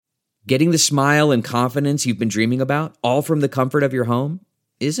Getting the smile and confidence you've been dreaming about, all from the comfort of your home,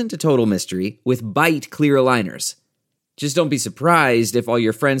 isn't a total mystery with Bite clear aligners. Just don't be surprised if all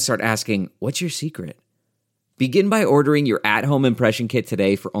your friends start asking, "What's your secret?" Begin by ordering your at-home impression kit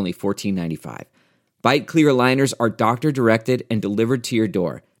today for only $14.95. Bite clear aligners are doctor-directed and delivered to your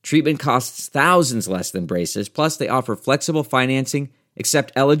door. Treatment costs thousands less than braces, plus they offer flexible financing,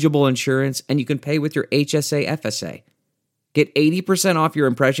 accept eligible insurance, and you can pay with your HSA FSA. Get 80% off your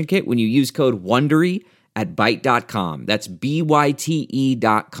impression kit when you use code WONDERY at Byte.com. That's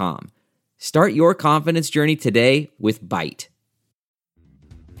BYTE.com. Start your confidence journey today with Byte.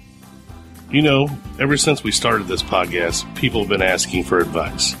 You know, ever since we started this podcast, people have been asking for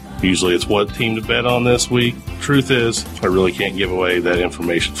advice. Usually it's what team to bet on this week. Truth is, I really can't give away that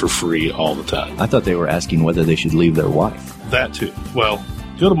information for free all the time. I thought they were asking whether they should leave their wife. That too. Well,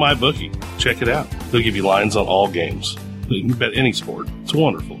 go to MyBookie. Check it out. They'll give you lines on all games. You can bet any sport. It's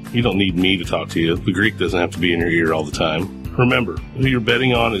wonderful. You don't need me to talk to you. The Greek doesn't have to be in your ear all the time. Remember, who you're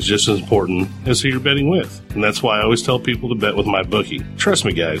betting on is just as important as who you're betting with. And that's why I always tell people to bet with MyBookie. Trust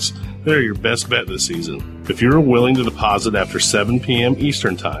me, guys, they're your best bet this season. If you're willing to deposit after 7 p.m.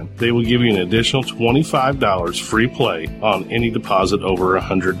 Eastern Time, they will give you an additional $25 free play on any deposit over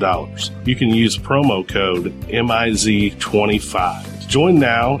 $100. You can use promo code MIZ25. Join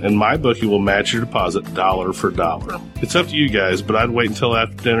now, and MyBookie will match your deposit dollar for dollar. It's up to you guys, but I'd wait until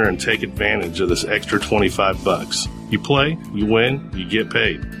after dinner and take advantage of this extra $25. You play, you win, you get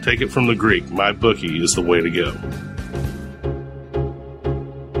paid. Take it from the Greek. MyBookie is the way to go.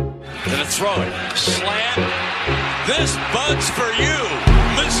 Gonna throw it. Slant. This bud's for you,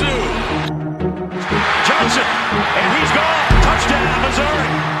 Mizzou. Johnson, and he's gone. Touchdown, Missouri.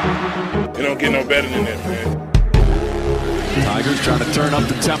 It don't get no better than that, man. Tigers trying to turn up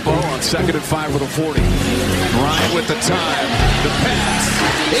the tempo on 2nd and 5 with a 40. Bryant with the time. The pass.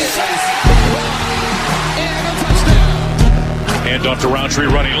 It's and a touchdown. And off to Roundtree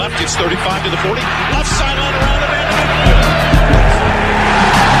running left. Gets 35 to the 40. Left sideline around him.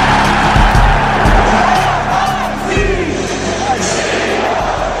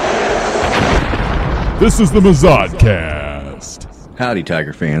 This is the Mazodcast. Howdy,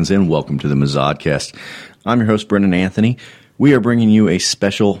 Tiger fans, and welcome to the Mazodcast. I'm your host, Brendan Anthony. We are bringing you a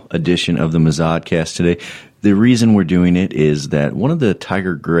special edition of the Mazodcast today. The reason we're doing it is that one of the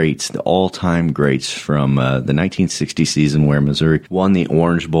Tiger greats, the all-time greats from the 1960 season where Missouri won the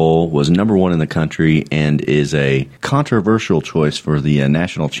Orange Bowl, was number one in the country, and is a controversial choice for the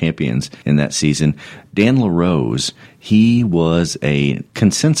national champions in that season, Dan LaRose. He was a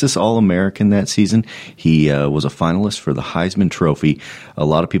consensus All-American that season. He was a finalist for the Heisman Trophy. A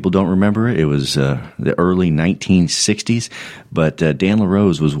lot of people don't remember it. It was the early 1960s, but Dan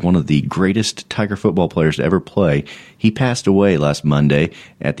LaRose was one of the greatest Tiger football players to ever play. He passed away last Monday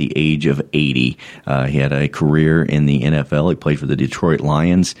at the age of 80. He had a career in the NFL. He played for the Detroit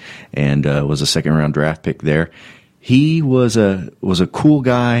Lions and was a second-round draft pick there. He was a cool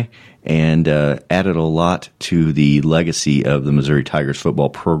guy and added a lot to the legacy of the Missouri Tigers football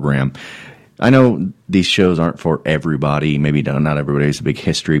program. I know these shows aren't for everybody. Maybe not everybody's a big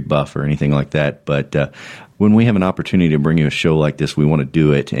history buff or anything like that, but when we have an opportunity to bring you a show like this, we want to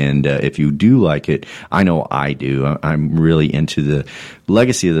do it. And if you do like it, I know I do. I'm really into the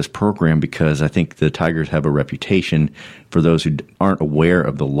legacy of this program because I think the Tigers have a reputation, for those who aren't aware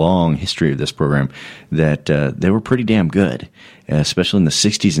of the long history of this program, that they were pretty damn good, especially in the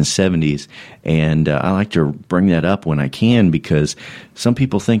 60s and 70s. And I like to bring that up when I can because some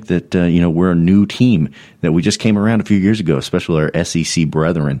people think that we're a new team, that we just came around a few years ago, especially our SEC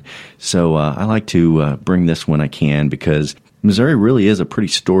brethren. So I like to bring this when I can because Missouri really is a pretty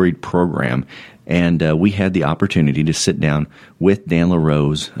storied program. And we had the opportunity to sit down with Dan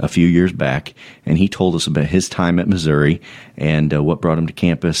LaRose a few years back, and he told us about his time at Missouri and what brought him to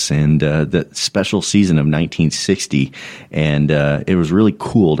campus and the special season of 1960. And it was really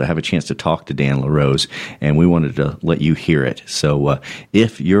cool to have a chance to talk to Dan LaRose, and we wanted to let you hear it. So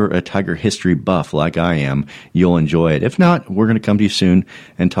if you're a Tiger history buff like I am, you'll enjoy it. If not, we're going to come to you soon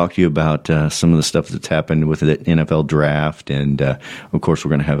and talk to you about some of the stuff that's happened with the NFL draft. And, of course, we're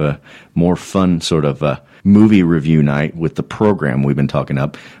going to have a more fun sort of movie review night with the program we've been talking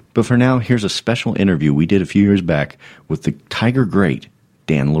up. But for now, here's a special interview we did a few years back with the Tiger great,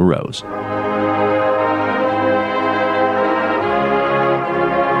 Dan LaRose.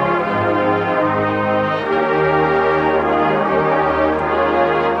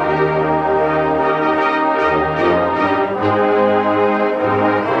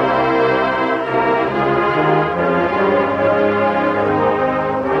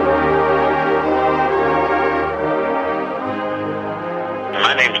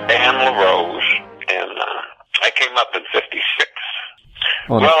 Dan LaRose, and I came up in 56.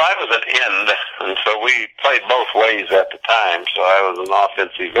 Well, I was an end, and so we played both ways at the time. So I was an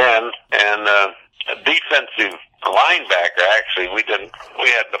offensive end and a defensive linebacker. Actually, we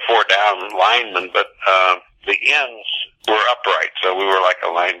had the 4-down linemen, but the ends were upright, so we were like a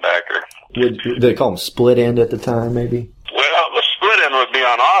linebacker. Did they call them split end at the time, maybe? Well, the split end would be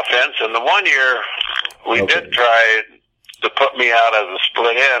on offense, and the one year we did try to put me out as a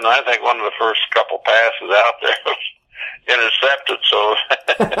split end. I think one of the first couple passes out there was intercepted, so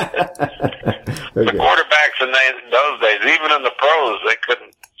the quarterbacks in those days, even in the pros, they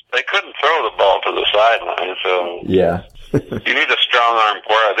couldn't throw the ball to the sideline. So yeah, you need a strong arm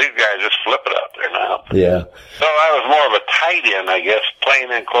quarterback. These guys just flip it out there now. Yeah. So I was more of a tight end, I guess,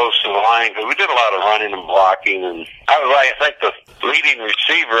 playing in close to the line because we did a lot of running and blocking, and I was like, I think the leading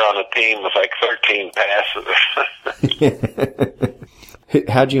receiver on the team was like 13 passes.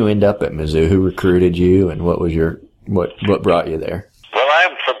 How'd you end up at Mizzou? Who recruited you, and what was what brought you there? Well,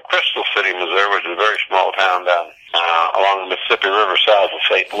 I'm from Crystal City, Missouri, which is a very small town down along the Mississippi River south of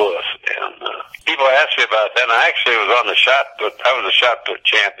St. Louis. And people ask me about that, and I actually was on the shot put. I was a shot put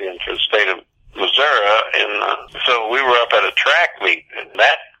champion for the state of Missouri, and so we were up at a track meet, and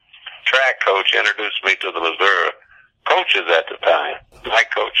that track coach introduced me to the Missouri coaches at the time. My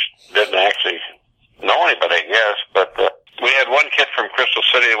coach didn't actually know anybody, I guess, but we had one kid from Crystal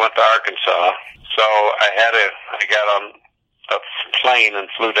City that went to Arkansas, so I got on a plane and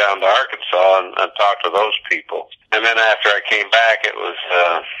flew down to Arkansas and talked to those people. And then after I came back, it was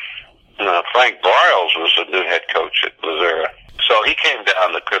Frank Broyles was the new head coach at Missouri. So he came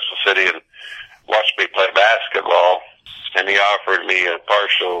down to Crystal City and watched me play basketball, and he offered me a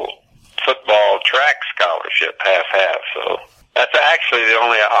partial football track scholarship, half-half. So that's actually the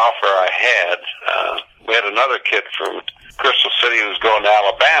only offer I had. We had another kid from Crystal City who was going to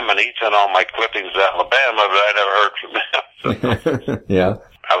Alabama, and he sent all my clippings to Alabama, but I never heard from him. So yeah.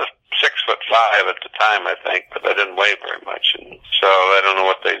 I was 6'5" at the time, I think, but I didn't weigh very much, and so I don't know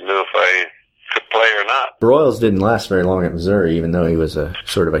what they knew if I could play or not. Broyles didn't last very long at Missouri, even though he was a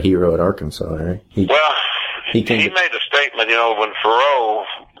sort of a hero at Arkansas, right? He made a statement, when Faroe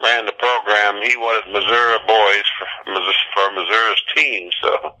ran the program, he wanted Missouri boys for Missouri's team,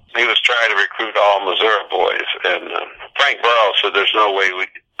 so he was trying to recruit all Missouri boys. And Frank Broyles said, "There's no way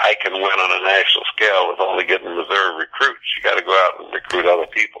I can win on a national scale with only getting Missouri recruits. You got to go out and recruit other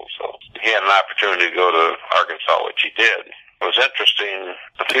people." So he had an opportunity to go to Arkansas, which he did. It was interesting.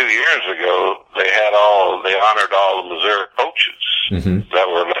 A few years ago, they honored all the Missouri coaches that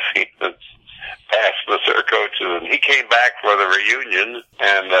were past Missouri coaches, and he came back for the reunion,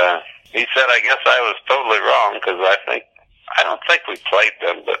 and he said, "I guess I was totally wrong because I don't think we played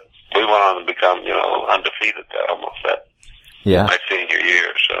them, but we went on to become undefeated almost that my senior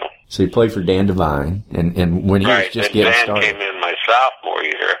year." So you played for Dan Devine, and when he was just getting started. Dan came in my sophomore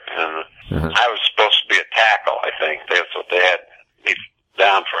year, and I was supposed to be a tackle. I think that's what they had me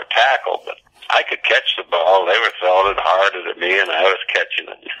down for a tackle, but I could catch the ball. They were throwing it harder than me, and I was catching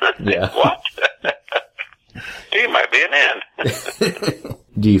it. Yeah. What? He might be an end.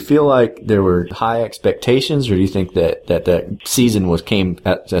 Do you feel like there were high expectations, or do you think that season came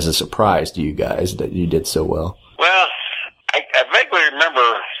as a surprise to you guys that you did so well? Well, I vaguely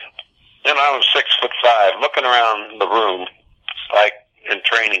remember, I was 6'5", looking around the room, like in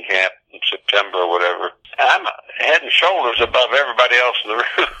training camp in September or whatever. And I'm head and shoulders above everybody else in the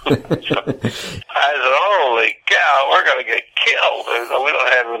room. So I said, "Holy cow, we're going to get killed. We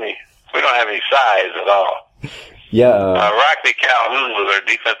don't have any size at all." Yeah. Rocky Calhoun was our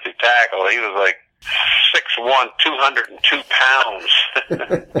defensive tackle. He was like 6'1", 202 pounds.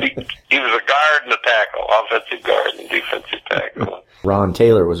 he was a guard and a tackle, offensive guard and defensive tackle. Ron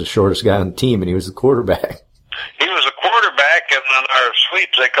Taylor was the shortest guy on the team, and he was the quarterback. He was a quarterback, and on our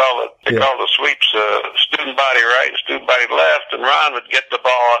sweeps, they call the sweeps student body right and student body left, and Ron would get the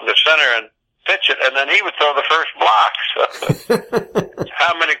ball in the center and pitch it, and then he would throw the first block. So,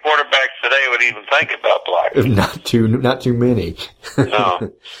 how many quarterbacks today would even think about blocking? Not too many.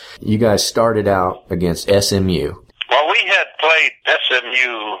 No. You guys started out against SMU. Well, we had played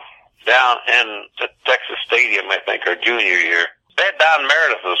SMU down in the Texas Stadium, I think, our junior year. They had Don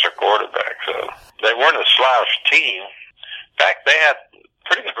Meredith as their quarterback, so they weren't a slouch team. In fact, they had a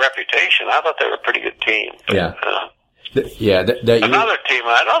pretty good reputation. I thought they were a pretty good team. But, yeah. Another team,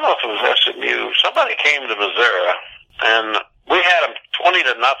 I don't know if it was SMU, somebody came to Missouri, and we had them 20-0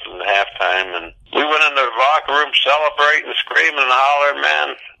 at halftime, and we went into the locker room celebrating, screaming, and hollering,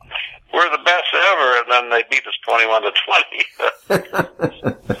 "Man, we're the best ever!" And then they beat us 21-20.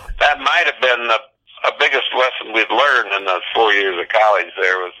 That might have been a biggest lesson we'd learned in those 4 years of college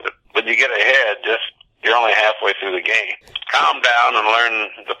there was that when you get ahead, you're only halfway through the game. Calm down and learn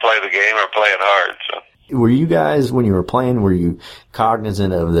to play the game or play it hard. So. Were you guys, when you were playing, were you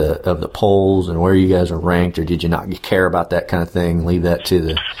cognizant of the polls and where you guys were ranked, or did you not care about that kind of thing? Leave that to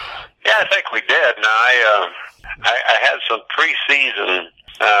the... Yeah, I think we did. Now, I had some preseason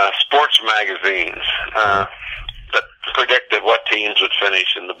sports magazines that predicted what teams would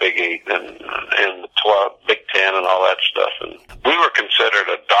finish in the Big 8 and the 12, Big 10 and all that stuff. And we were considered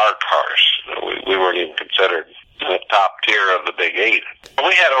a dark horse. We weren't even considered the top tier of the Big 8.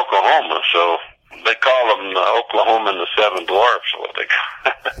 We had Oklahoma, so they call them Oklahoma and the Seven Dwarfs, what they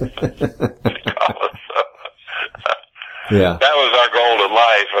call us. Yeah. That was our golden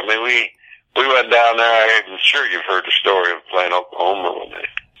life. I mean, we went down there. I'm sure you've heard the story of playing Oklahoma when they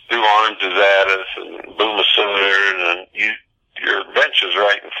threw oranges at us and boom a cylinder, and your bench is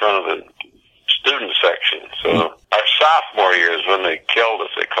right in front of the student section. So our sophomore year is when they killed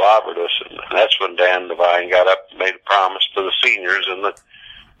us. They clobbered us, and that's when Dan Devine got up and made a promise to the seniors in the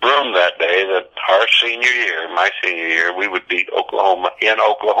room that day that our senior year, my senior year, we would beat Oklahoma in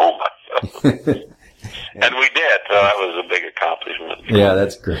Oklahoma. So. And we did, so that was a big accomplishment. Yeah,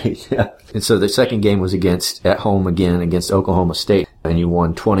 that's great. Yeah. And so the second game was at home again against Oklahoma State, and you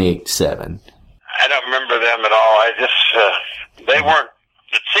won 28-7. I don't remember them at all. I just, they weren't,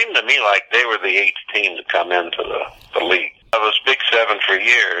 it seemed to me like they were the eighth team to come into the league. It was Big 7 for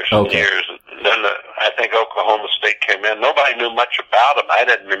years and years. And then I think Oklahoma State came in. Nobody knew much about them. I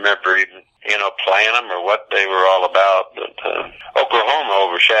didn't remember even, playing them or what they were all about. But Oklahoma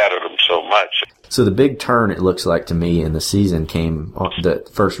overshadowed them so much. So the big turn, it looks like to me, in the season came on the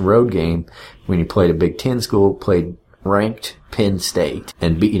first road game when you played a Big 10 school, played ranked Penn State,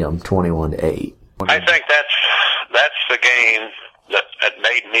 and beat them 21-8. I think that's the game that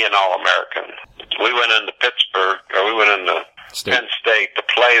made me an All-American. We went into Pittsburgh, or we went into Penn State to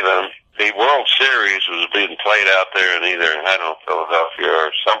play them. The World Series was being played out there in either, Philadelphia or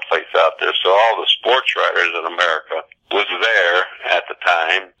someplace out there. So all the sports writers in America was there at the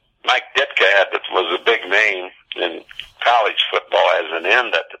time. Mike Ditka was a big name in college football as an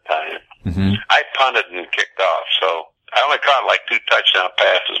end at the time. Mm-hmm. I punted and kicked off, so I only caught like 2 touchdown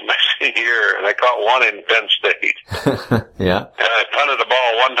passes my senior year, and I caught one in Penn State. Yeah. And I punted the ball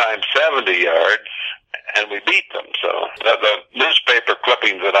one time 70 yards, and we beat them. So the newspaper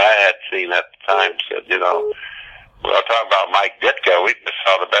clippings that I had seen at the time said, we're talking about Mike Ditka. We just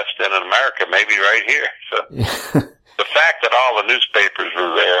saw the best in America, maybe right here. So the fact that all the newspapers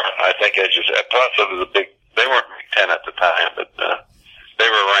were there, I think plus it was they weren't ranked 10 at the time, but they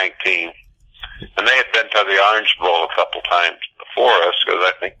were a ranked team. And they had been to the Orange Bowl a couple times before us, because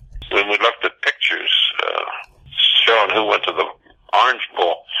I think when we looked at pictures showing who went to the Orange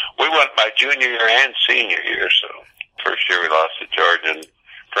Bowl, we went by junior year and senior year. So first year we lost to Georgia and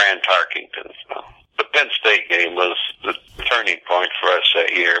Fran Tarkington. So the Penn State game was the turning point for us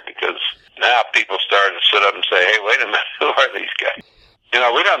that year, because now people started to sit up and say, hey, wait a minute, who are these guys?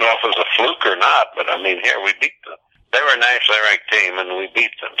 We don't know if it was a fluke or not, but here we beat them. They were a nationally ranked team, and we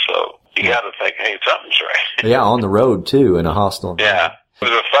beat them, so you got to think, hey, something's right. Yeah, on the road, too, in a hostile environment. Yeah.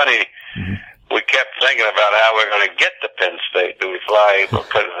 It was funny. Mm-hmm. We kept thinking about how we were going to get to Penn State. Do we fly?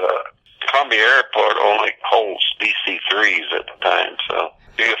 Because Columbia Airport only holds DC-3s at the time, so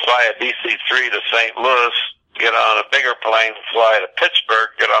you could fly a DC-3 to St. Louis, get on a bigger plane, fly to Pittsburgh,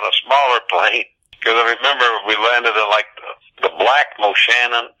 get on a smaller plane. Because I remember we landed at the Black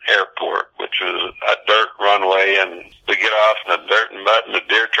Moshannon Airport, which was a dirt runway, and we get off in the dirt and mud, and the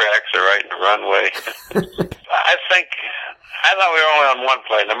deer tracks are right in the runway. I thought we were only on one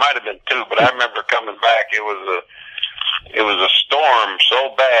plane. There might have been 2, but I remember coming back. It was a storm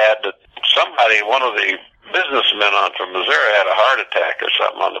so bad that one of the businessmen from Missouri had a heart attack or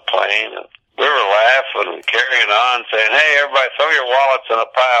something on the plane, and we were laughing and carrying on, saying, hey, everybody, throw your wallets in a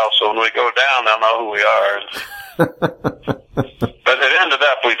pile so when we go down, they'll know who we are. But it ended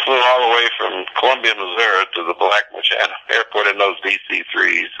up, we flew all the way from Columbia, Missouri to the Black Moshannon Airport in those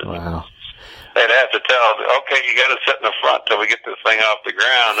DC-3s. Wow. They'd have to tell, okay, you got to sit in the front till we get this thing off the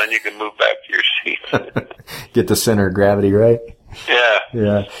ground, then you can move back to your seat. Get the center of gravity, right? Yeah.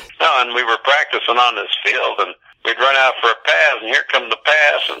 Yeah. No, and we were practicing on this field, and we'd run out for a pass, and here come the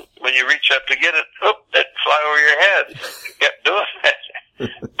pass, and when you reach up to get it, it'd fly over your head. You kept doing that.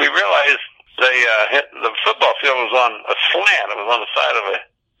 We realized the football field was on a slant. It was on the side of a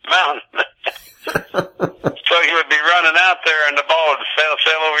mountain. So you would be running out there, and the ball would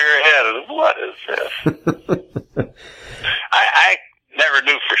sail over your head. And what is this? I never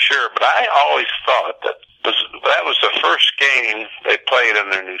knew for sure, but I always thought that that was the first game they played in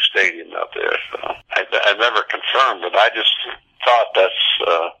their new stadium out there. So I never confirmed it. I just thought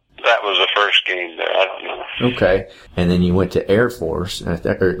that was the first game there. I don't know. Okay. And then you went to Air Force. Or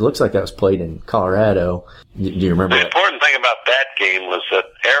it looks like that was played in Colorado. Do you remember The important thing about that game was that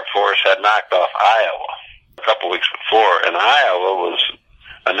Air Force had knocked off Iowa a couple weeks before, and Iowa was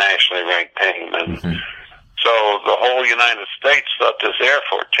a nationally ranked team. And so the whole United States thought this Air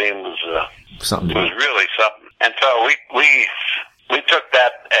Force team was really something. And so we took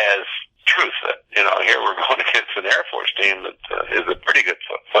that as truth that, here we're going against an Air Force team that is a pretty good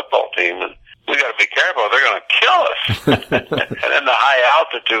football team, and we got to be careful. They're going to kill us. And then the high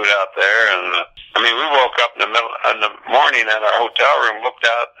altitude out there, and we woke up in the morning at our hotel room, looked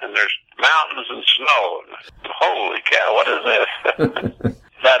out, and there's mountains and snow. Holy cow, what is this?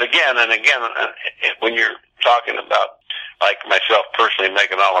 That again and again, when you're talking about, like myself personally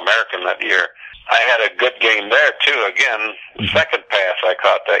making All-American that year, I had a good game there, too. Again, the second pass I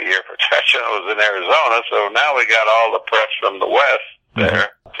caught that year for touchdown was in Arizona, so now we got all the press from the West there.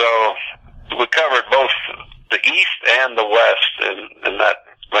 So we covered both the East and the West in that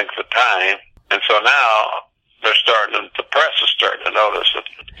length of time. And so now the press is starting to notice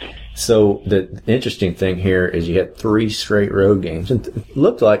it. So the interesting thing here is you had 3 straight road games, and it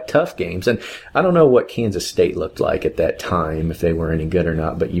looked like tough games. And I don't know what Kansas State looked like at that time, if they were any good or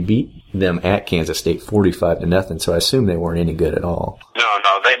not, but you beat them at Kansas State 45-0, so I assume they weren't any good at all.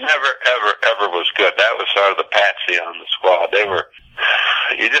 No, they never, ever was good. That was sort of the patsy on the squad.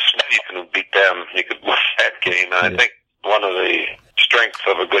 You just knew you could beat them. You could win that game. And I think one of the strengths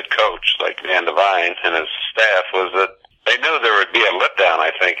of a good coach like Dan Devine and his staff was that they knew there would be a letdown,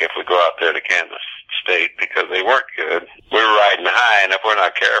 I think, if we go out there to Kansas State, because they weren't good. We were riding high, and if we're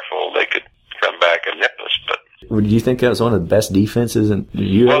not careful, they could come back and nip us. But do you think that was one of the best defenses in the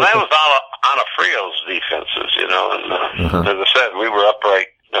U.S.? Well, that was Onofrio's defenses, and as I said, we were upright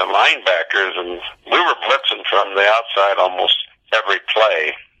linebackers, and we were blitzing from the outside almost every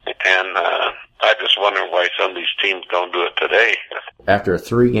play. And I just wonder why some of these teams don't do it today. After a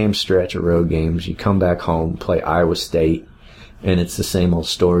 3-game stretch of road games, you come back home, play Iowa State, and it's the same old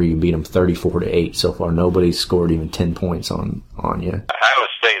story. You beat them 34-8 so far. Nobody's scored even 10 points on you. Iowa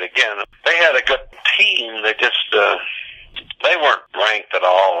State, again, they had a good team. They just they weren't ranked at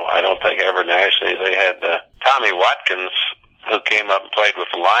all, I don't think, ever nationally. They had Tommy Watkins, who came up and played with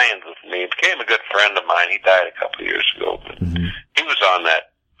the Lions with me. He became a good friend of mine. He died a couple of years ago. But he was on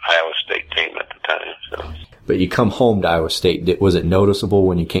that Iowa State team at the time. So. But you come home to Iowa State. Was it noticeable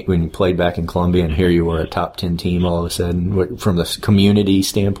when you played back in Columbia, and here you were a top 10 team all of a sudden, from the community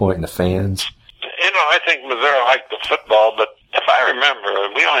standpoint and the fans? I think Missouri liked the football, but if I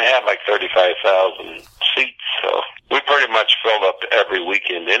remember, we only had like 35,000 seats, so we pretty much filled up every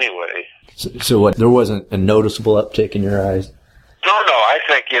weekend anyway. So what? There wasn't a noticeable uptick in your eyes? No. I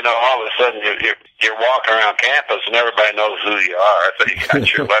think all of a sudden you're walking around campus and everybody knows who you are. So you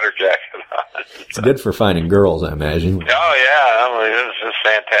got your letter jacket on. It's good for finding girls, I imagine. Oh yeah, this is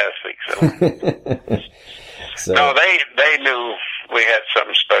fantastic. So. No, they knew we had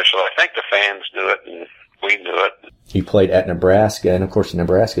something special. I think the fans knew it and we knew it. You played at Nebraska, and of course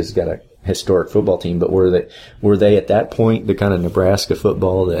Nebraska's got a historic football team. But were they at that point the kind of Nebraska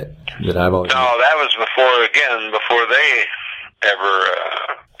football that I've always? No, that was before they ever.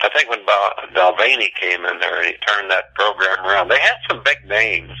 I think when Balvenie came in there and he turned that program around, they had some big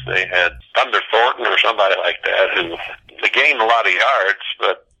names. They had Thunder Thornton or somebody like that who they gained a lot of yards,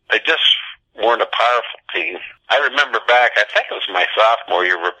 but they just weren't a powerful team. I remember back, I think it was my sophomore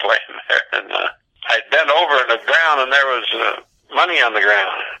year we were playing there, and I'd bent over in the ground and there was money on the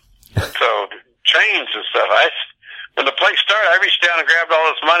ground. So chains and stuff. When the play started, I reached down and grabbed all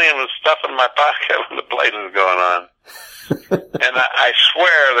this money and was stuffing in my pocket when the play was going on. And I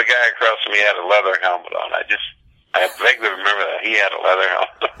swear the guy across from me had a leather helmet on. I vaguely remember that he had a leather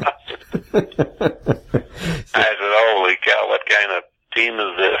helmet on. I said, holy cow, what kind of team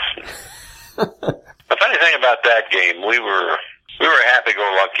is this? The funny thing about that game, we were a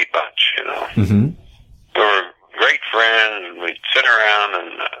happy-go-lucky bunch, Mm-hmm. We were great friends, and we'd sit around,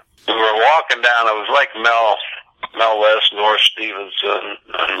 and we were walking down. It was like Mel West, Norris Stevenson,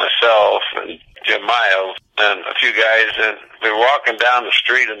 and myself, and Jim Miles, and a few guys, and we were walking down the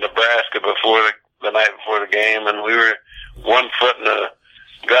street in Nebraska the night before the game, and we were 1 foot in the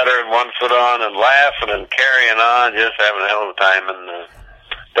gutter and 1 foot on, and laughing and carrying on, just having a hell of a time, and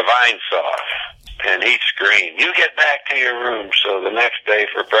Devine saw us, and he screamed, "You get back to your room." So the next day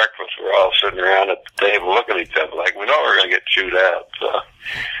for breakfast, we're all sitting around at the table looking at each other like we know we're going to get chewed out. So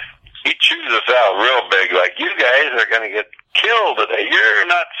he chews us out real big, like, you guys are going to get killed today. You're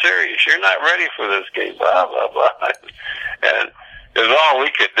not not serious. You're not ready for this game, blah, blah, blah. And it was all we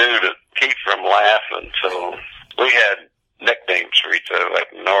could do to keep from laughing. So we had nicknames for each other,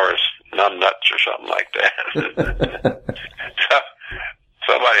 like Norris Numbnuts or something like that. So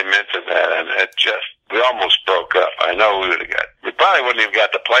somebody mentioned that, and we almost broke up. I know we probably wouldn't even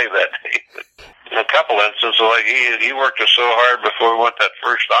got to play that day. In a couple instances, like he worked us so hard before we went that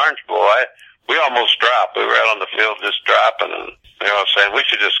first Orange Bowl, we almost dropped. We were out on the field just dropping, and saying we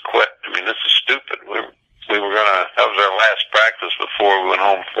should just quit. I mean, this is stupid. We were gonna. That was our last practice before we went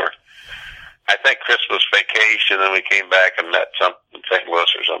home for, I think, Christmas vacation. Then we came back and met in St.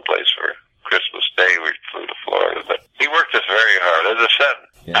 Louis or someplace for Christmas Day. We flew to Florida, but he worked us very hard. As I said,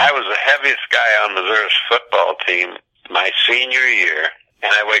 I was the heaviest guy on Missouri's football team my senior year,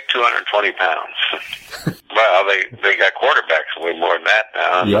 and I weighed 220 pounds. Well, they got quarterbacks way more than that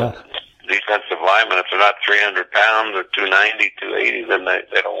now. Yeah. Defensive linemen, if they're not 300 pounds or 290, 280, then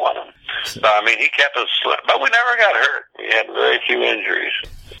they don't want them. So, I mean, he kept us slim, but we never got hurt. We had very few injuries.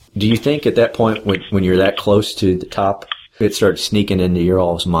 Do you think at that point, when you're that close to the top, it started sneaking into your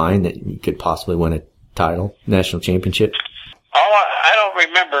all's mind that you could possibly win a title, national championship? I don't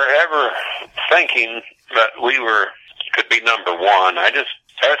remember ever thinking that we could be number one. I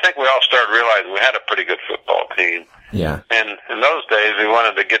think we all started realizing we had a pretty good football team. Yeah. And in those days, we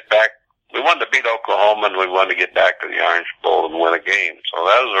wanted to get back. We wanted to beat Oklahoma, and we wanted to get back to the Orange Bowl and win a game. So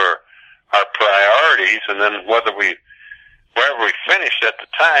those were our priorities. And then wherever we finished at the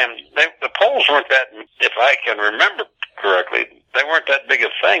time, the polls weren't that, if I can remember correctly, they weren't that big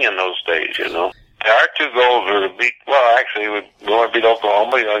a thing in those days, Our two goals were to beat, we want to beat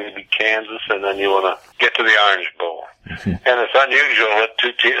Oklahoma, you beat Kansas, and then you want to get to the Orange Bowl. And it's unusual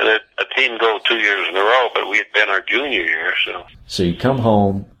that a team go 2 years in a row, but we had been our junior year, so. So you come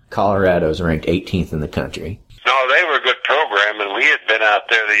home, Colorado's ranked 18th in the country. No, they were a good program, and we had been out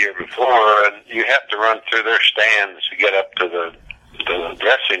there the year before, and you have to run through their stands to get up to the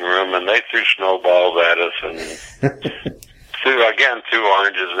dressing room, and they threw snowballs at us, and threw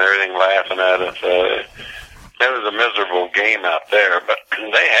oranges and everything, laughing at us. It was a miserable game out there, but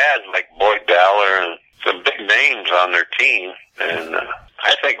they had, like, Boyd Dowler and some big names on their team, and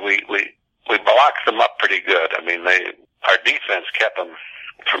I think we blocked them up pretty good. I mean, our defense kept them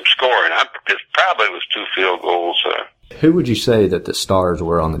from scoring. It probably was 2 field goals. Who would you say that the stars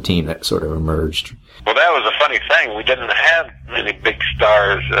were on the team that sort of emerged? Well, that was a funny thing. We didn't have many big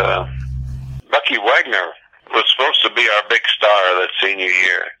stars. Bucky Wagner was supposed to be our big star that senior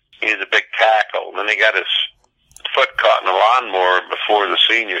year. He's a big tackle. Then he got his foot caught in a lawnmower before the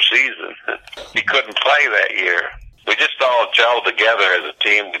senior season. He couldn't play that year. We just all gelled together as a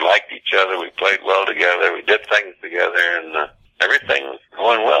team. We liked each other. We played well together. We did things together, and everything was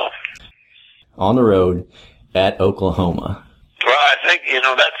going well. On the road at Oklahoma. Well, I think,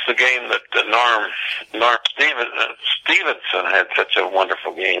 that's the game that Norm Stevenson had such a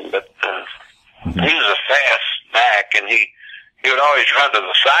wonderful game. But he was a fast back, and he would always run to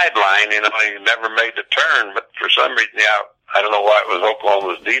the sideline. He never made the turn. But for some reason, I don't know why it was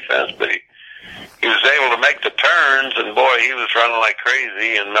Oklahoma's defense, but he was able to make the turns, and boy, he was running like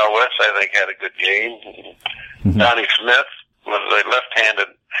crazy. And Mel West, I think, had a good game. Donnie Smith was a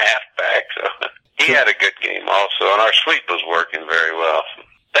left-handed halfback, so he had a good game also, and our sweep was working very well.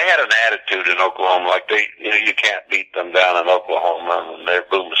 They had an attitude in Oklahoma, like you can't beat them down in Oklahoma, and they're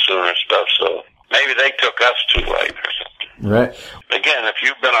Boomer Sooner stuff, so maybe they took us too late or something. Right. Again, if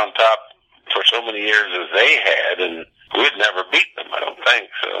you've been on top for so many years as they had, and we'd never beat them, I don't think,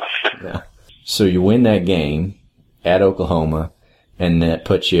 so. Yeah. So you win that game at Oklahoma, and that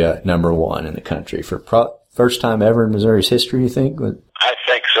puts you at number 1 in the country for first time ever in Missouri's history, you think? I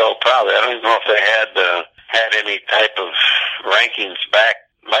think so, probably. I don't know if they had any type of rankings back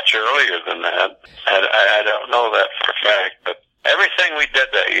much earlier than that. I don't know that for a fact, but everything we did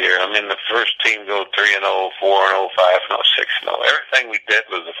that year, the first team go 3-0, 4-0, 5-0, 6-0. Everything we did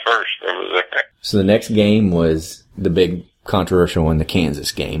was the first for Missouri. So the next game was the big controversial one, the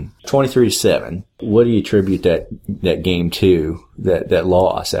Kansas game. 23-7. What do you attribute that game to, that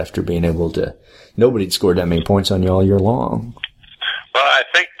loss after being able to, nobody'd scored that many points on you all year long? Well, I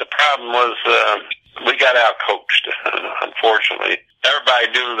think the problem was we got out-coached, unfortunately. Everybody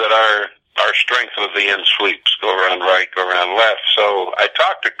knew that our strength was the end sweeps, go around right, go around left. So I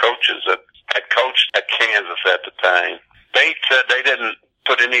talked to coaches that had coached at Kansas at the time. They said they didn't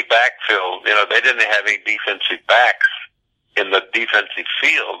put any backfield, they didn't have any defensive backs in the defensive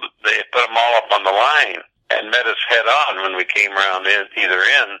field. They put them all up on the line and met us head on when we came around either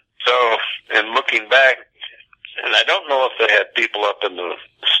end. So, in looking back, and I don't know if they had people up in the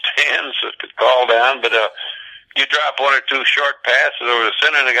stands that could call down, but you drop one or two short passes over the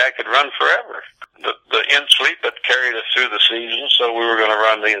center, and the guy could run forever. The in sweep had carried us through the season, so we were going to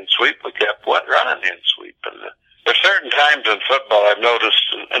run the in sweep. We kept running the in sweep. And there's certain times in football I've noticed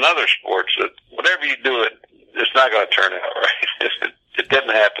in other sports that whatever you do, it's not going to turn out right. It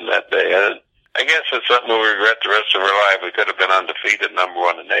didn't happen that day. I guess it's something we'll regret the rest of our life. We could have been undefeated, number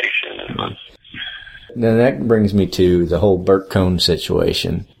one in the nation. Now that brings me to the whole Burt Cohn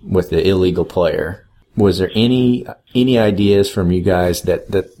situation with the illegal player. Was there any ideas from you guys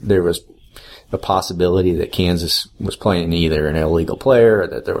that there was a possibility that Kansas was playing either an illegal player, or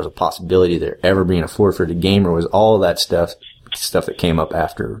that there was a possibility of there ever being a forfeited game, or was all of that stuff that came up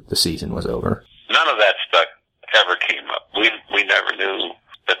after the season was over? None of that stuff ever came up. We never knew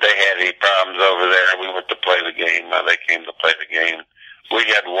that they had any problems over there. We went to play the game. They came to play the game. We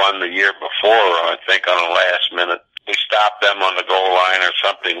had won the year before, I think, on the last minute. We stopped them on the goal line or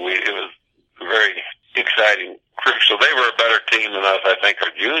something. It was very exciting, crucial. They were a better team than us, I think,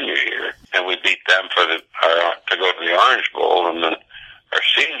 our junior year, and we beat them to go to the Orange Bowl. And then our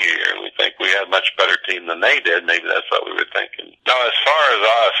senior year, we think we had a much better team than they did. Maybe that's what we were thinking. Now, as far as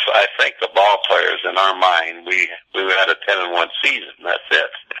us, I think the ball players, in our mind, we had a 10-1 season. That's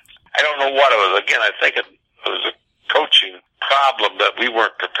it. I don't know what it was. Again, I think it was a coaching problem that we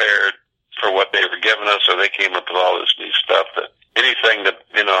weren't prepared for what they were giving us, or they came up with all this new stuff. That anything that,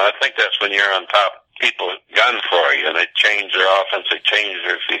 I think that's when you're on top, people gun for you, and they change their offense, they change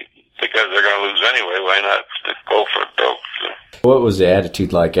their feet, because they're going to lose anyway. Why not go for it, though? What was the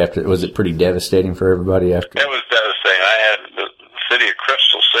attitude like after? Was it pretty devastating for everybody after? It was devastating. I had the city of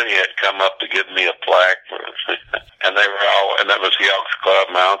Crystal City had come up to give me a plaque, and they were all, and that was the Elks Club.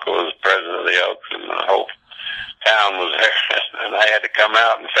 My uncle was president of the Elks, and the whole town was there, and I had to come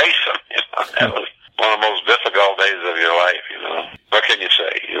out and face them. That was one of the most difficult days of your life. What can you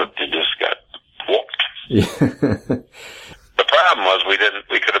say? You just got whooped. Yeah. The problem was we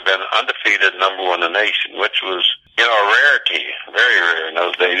could have been undefeated, number one in the nation, which was, a rarity, very rare in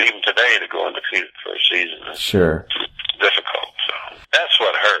those days. Even today, to go undefeated for a season is sure difficult. So that's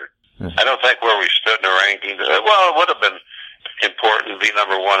what hurt. I don't think where we stood in the rankings. Well, it would have been important to be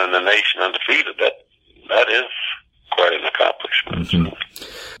number one in the nation, undefeated. That is quite an accomplishment. Mm-hmm.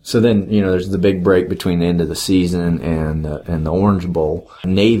 So then, there's the big break between the end of the season and the Orange Bowl.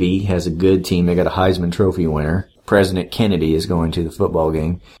 Navy has a good team. They got a Heisman Trophy winner. President Kennedy is going to the football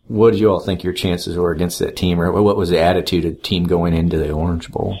game. What did you all think your chances were against that team, or what was the attitude of the team going into the Orange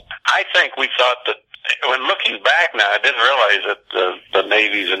Bowl? I think we thought that, when looking back now, I didn't realize that the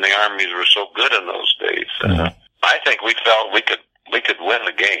Navies and the Armies were so good in those days. Mm-hmm. I think we felt we could win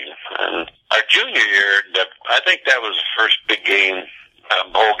the game. And our junior year, I think that was the first big game,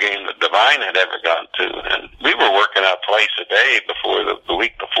 bowl game that Devine had ever gone to. And we were working out twice a day before the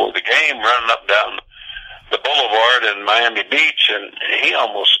week before the game, running up down the boulevard in Miami Beach, and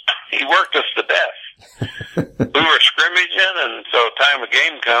he worked us to death. We were scrimmaging, and so time of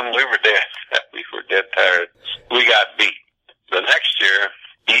game come, we were dead tired. We got beat. The next year,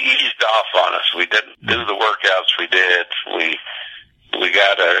 he eased off on us. We didn't do the workouts we did. We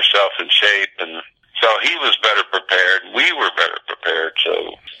got ourselves in shape, and so he was better prepared. We were better prepared. So,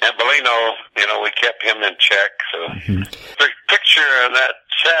 and Bellino, we kept him in check. So, the picture of that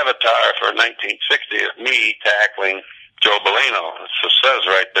Savitar for 1960 of me tackling Joe Bellino. It says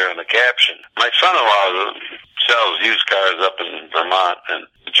right there in the caption. My son-in-law sells used cars up in Vermont, and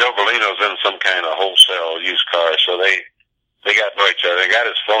Joe Bellino's in some kind of wholesale used car, so they got to know each other. They got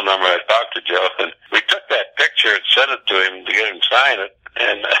his phone number. I talked to Joe, and we took that picture and sent it to him to get him to sign it,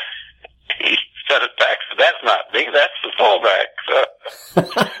 and he sent it back. So that's not me. That's the fullback. So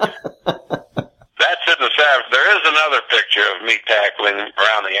that's in the South. There is another picture of me tackling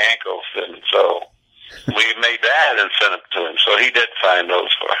around the ankles, and so we made that and sent it to him. So he did find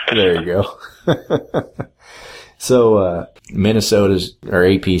those for us. There you go. So Minnesota's, or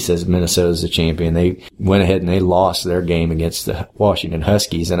AP says Minnesota's the champion. They went ahead and they lost their game against the Washington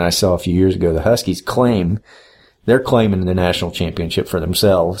Huskies. And I saw a few years ago the Huskies they're claiming the national championship for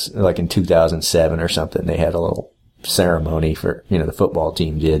themselves, like in 2007 or something. They had a little ceremony for, the football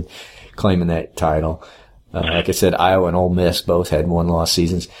team did, claiming that title. Like I said, Iowa and Ole Miss both had 1-loss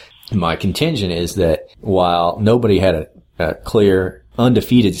seasons. My contention is that while nobody had a clear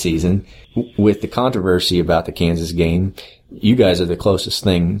undefeated season, with the controversy about the Kansas game, you guys are the closest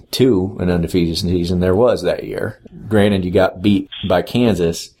thing to an undefeated season there was that year. Granted, you got beat by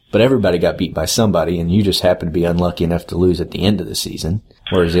Kansas, but everybody got beat by somebody, and you just happened to be unlucky enough to lose at the end of the season,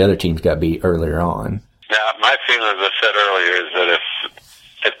 whereas the other teams got beat earlier on. Now, my feeling, as I said earlier, is that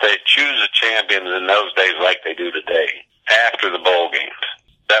if they choose a champion in those days like they do today, after the bowl games,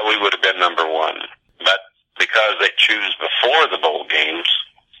 that we would have been number one. But because because they choose before the bowl games,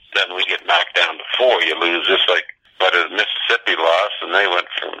 then we get knocked down to 4. You lose just like Mississippi lost, and they went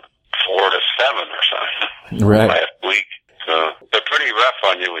from 4 to 7 or something last week. So they're pretty rough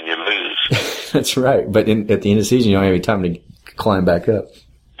on you when you lose. That's right. But at the end of the season, you don't have any time to climb back up.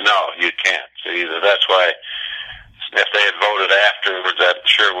 No, you can't. So that's why if they had voted afterwards, I'm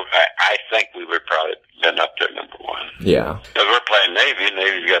sure, I think we would probably been up there number 1. Yeah. Because we're playing Navy.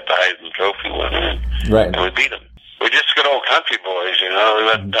 Navy's got the Heisman Trophy winner. Right. And we beat them. We're just good old country boys, you know.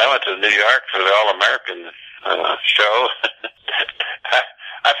 I went to New York for the All-American show.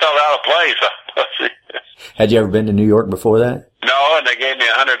 I felt out of place. Had you ever been to New York before that? No, and they gave me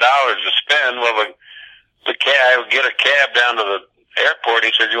 $100 to spend. Well, the cab, I would get a cab down to the airport.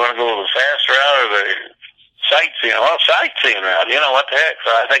 He said, "You want to go the fast route or the sightseeing?" Well, sightseeing route. You know what the heck?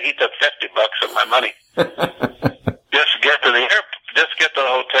 So I think he took $50 of my money just to get to the airport, just get to the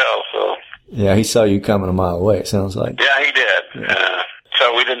hotel. So yeah, he saw you coming a mile away. It sounds like. Yeah, he did. Yeah.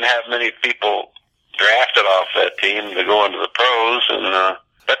 So we didn't have many people drafted off that team to go into the pros, and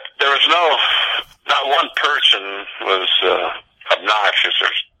but there was not one person was obnoxious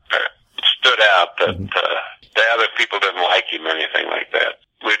or stood out that the other people didn't like him or anything like that.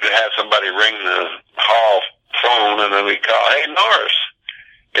 We'd have somebody ring the hall phone, and then we'd call, "Hey, Norris,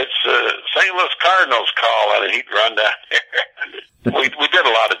 it's St. Louis Cardinals calling," and he'd run down there. we did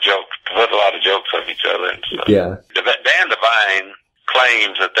a lot of jokes, put a lot of jokes on each other and stuff. Yeah. Dan Devine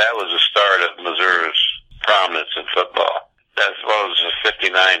claims that was the start of Missouri's prominence in football. As well as the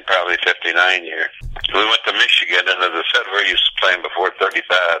 59 year. We went to Michigan, and as I said, we're used to playing before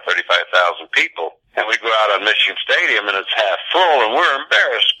 35,000 people. And we go out on Michigan Stadium, and it's half full, and we're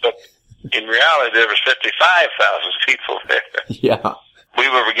embarrassed. But in reality, there was 55,000 people there. Yeah. We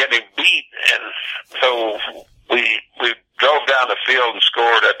were getting beat, and so we drove down the field and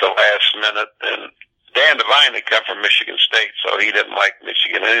scored at the last minute. And Dan Devine had come from Michigan State, so he didn't like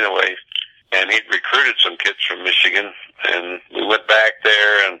Michigan anyway. And he'd recruited some kids from Michigan, and we went back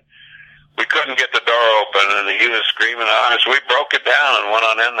there, and we couldn't get the door open, and he was screaming on us. We broke it down and went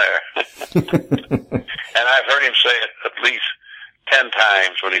on in there. And I've heard him say it at least 10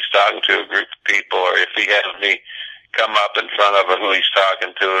 times when he's talking to a group of people, or if he has me come up in front of who he's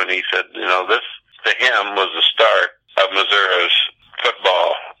talking to, and he said, you know, this to him was the start of Missouri's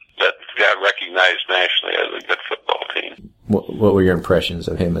football that got recognized nationally as a good football team. What were your impressions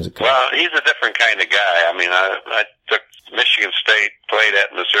of him as a coach? Well, he's a different kind of guy. I mean, I took Michigan State, played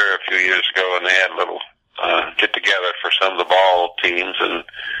at Missouri a few years ago, and they had a little get-together for some of the ball teams. And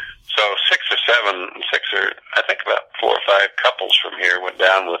so I think about 4 or 5 couples from here went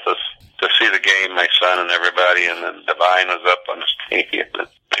down with us to see the game, my son and everybody, and then Devine was up on the stadium.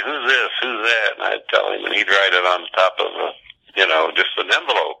 Who's this? Who's that? And I'd tell him, and he'd write it on top of just an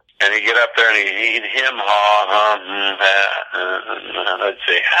envelope. And he'd get up there and he'd haw, and I'd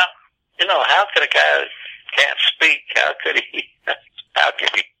say, how could a guy that can't speak, how could he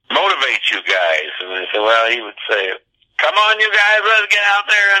motivate you guys? And they said, well, he would say, come on, you guys, let's get out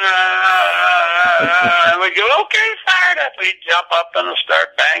there. And we'd go, okay, fired up. We'd jump up and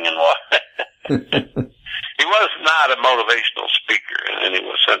start banging. He was not a motivational speaker in any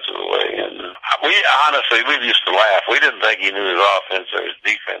sense of the way. And we used to laugh. We didn't think he knew his offense or his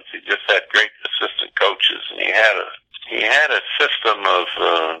defense. He just had great assistant coaches, and he had a system of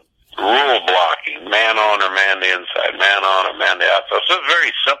rule blocking, man on or man the inside, man on or man the outside. So it's a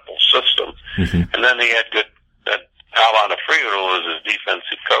very simple system. Mm-hmm. And then he had Al Onofrio was his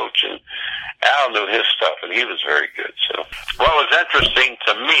defensive coach, and Al knew his stuff, and he was very good. So what was interesting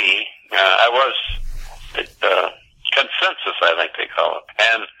to me, I was consensus, I think they call it.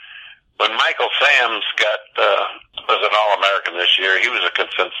 And when Michael Samms was an All-American this year, he was a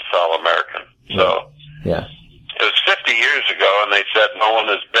consensus All-American. So yeah. It was 50 years ago, and they said no one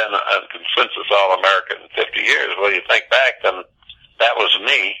has been a consensus All-American in 50 years. Well, you think back, then that was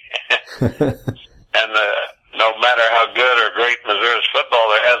me. And no matter how good or great Missouri's football,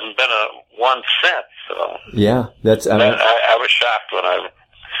 there hasn't been one since. So yeah, I was shocked when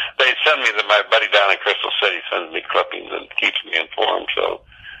they send me my buddy down in Crystal City sends me clippings and keeps me informed. So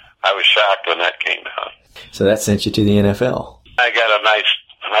I was shocked when that came out. So that sent you to the NFL. I got a nice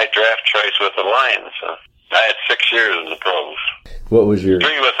draft choice with the Lions. So I had 6 years in the pros. What was your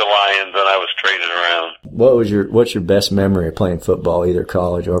 3 with the Lions, and I was traded around. What's your best memory of playing football, either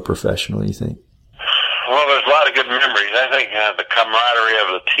college or professional? You think? Well, there's a lot of good memories. I think the camaraderie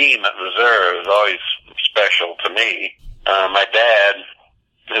of the team at Missouri was always special to me. My dad,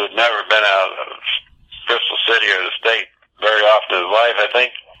 who had never been out of Crystal City or the state very often in his life, I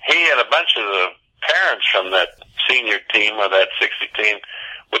think he and a bunch of the parents from that senior team or that 60 team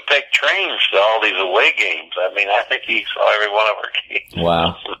would take trains to all these away games. I mean, I think he saw every one of our games.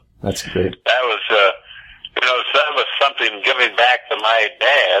 Wow. That's great. That was, that was something giving back to my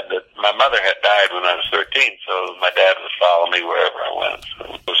dad. That my mother had died when I was 13, so my dad would follow me wherever I went.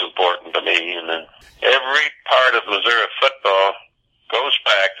 So it was important to me. And then every part of Missouri football goes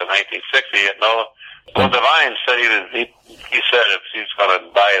back to 1960. Well, Devine said he said if he's going to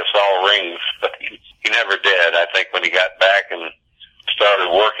buy us all rings, but he never did. I think when he got back and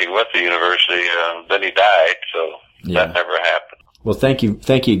started working with the university, then he died, so that never happened. Well, thank you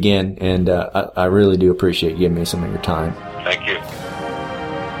again, and I really do appreciate you giving me some of your time. Thank you.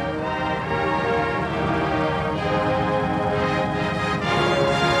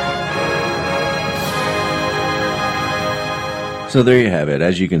 So there you have it.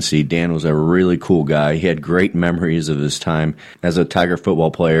 As you can see, Dan was a really cool guy. He had great memories of his time as a Tiger football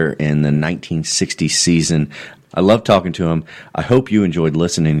player in the 1960 season. I love talking to him. I hope you enjoyed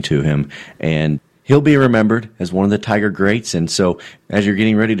listening to him. And he'll be remembered as one of the Tiger greats. And so as you're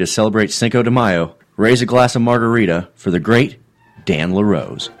getting ready to celebrate Cinco de Mayo, raise a glass of margarita for the great Dan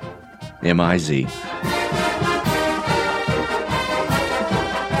LaRose. M-I-Z.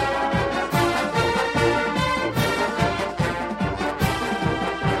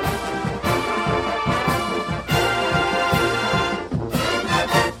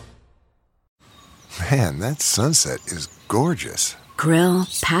 Man, that sunset is gorgeous. Grill,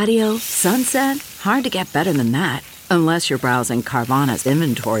 patio, sunset. Hard to get better than that. Unless you're browsing Carvana's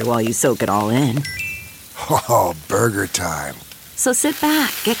inventory while you soak it all in. Oh, burger time. So sit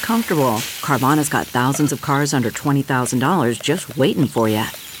back, get comfortable. Carvana's got thousands of cars under $20,000 just waiting for you.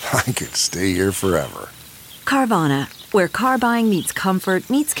 I could stay here forever. Carvana, where car buying meets comfort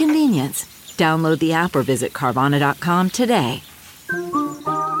meets convenience. Download the app or visit Carvana.com today.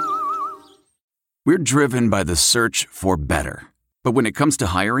 We're driven by the search for better. But when it comes to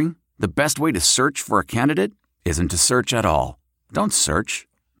hiring, the best way to search for a candidate isn't to search at all. Don't search.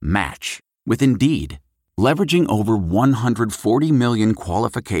 Match with Indeed. Leveraging over 140 million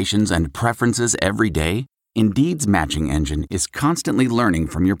qualifications and preferences every day, Indeed's matching engine is constantly learning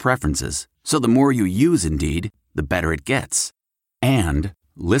from your preferences. So the more you use Indeed, the better it gets. And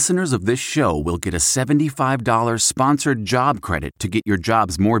listeners of this show will get a $75 sponsored job credit to get your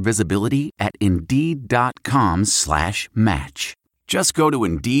jobs more visibility at Indeed.com/match. Just go to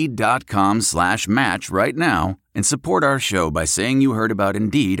Indeed.com/match right now and support our show by saying you heard about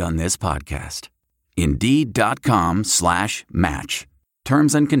Indeed on this podcast. Indeed.com/match.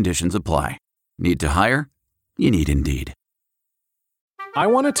 Terms and conditions apply. Need to hire? You need Indeed. I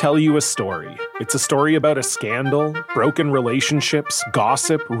want to tell you a story. It's a story about a scandal, broken relationships,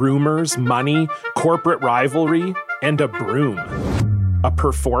 gossip, rumors, money, corporate rivalry, and a broom. A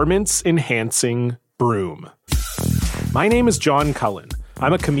performance-enhancing broom. My name is John Cullen.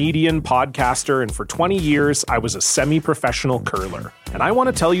 I'm a comedian, podcaster, and for 20 years, I was a semi-professional curler. And I want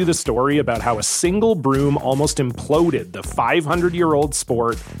to tell you the story about how a single broom almost imploded the 500-year-old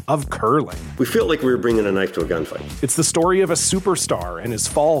sport of curling. We felt like we were bringing a knife to a gunfight. It's the story of a superstar and his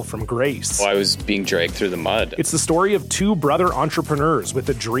fall from grace. Well, I was being dragged through the mud. It's the story of two brother entrepreneurs with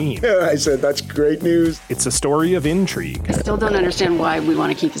a dream. I said, that's great news. It's a story of intrigue. I still don't understand why we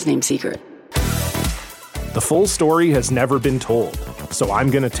want to keep his name secret. The full story has never been told, so I'm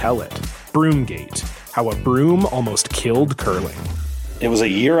going to tell it. Broomgate, how a broom almost killed curling. It was a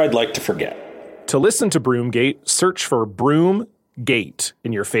year I'd like to forget. To listen to Broomgate, search for Broomgate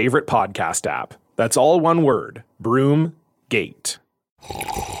in your favorite podcast app. That's all one word, Broomgate.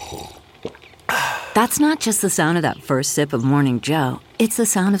 That's not just the sound of that first sip of Morning Joe. It's the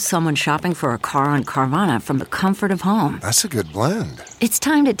sound of someone shopping for a car on Carvana from the comfort of home. That's a good blend. It's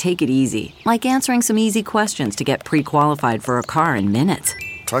time to take it easy, like answering some easy questions to get pre-qualified for a car in minutes.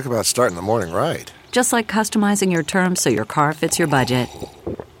 Talk about starting the morning right. Just like customizing your terms so your car fits your budget.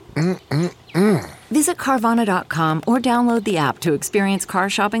 Visit Carvana.com or download the app to experience car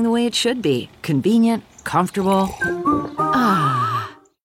shopping the way it should be. Convenient, comfortable.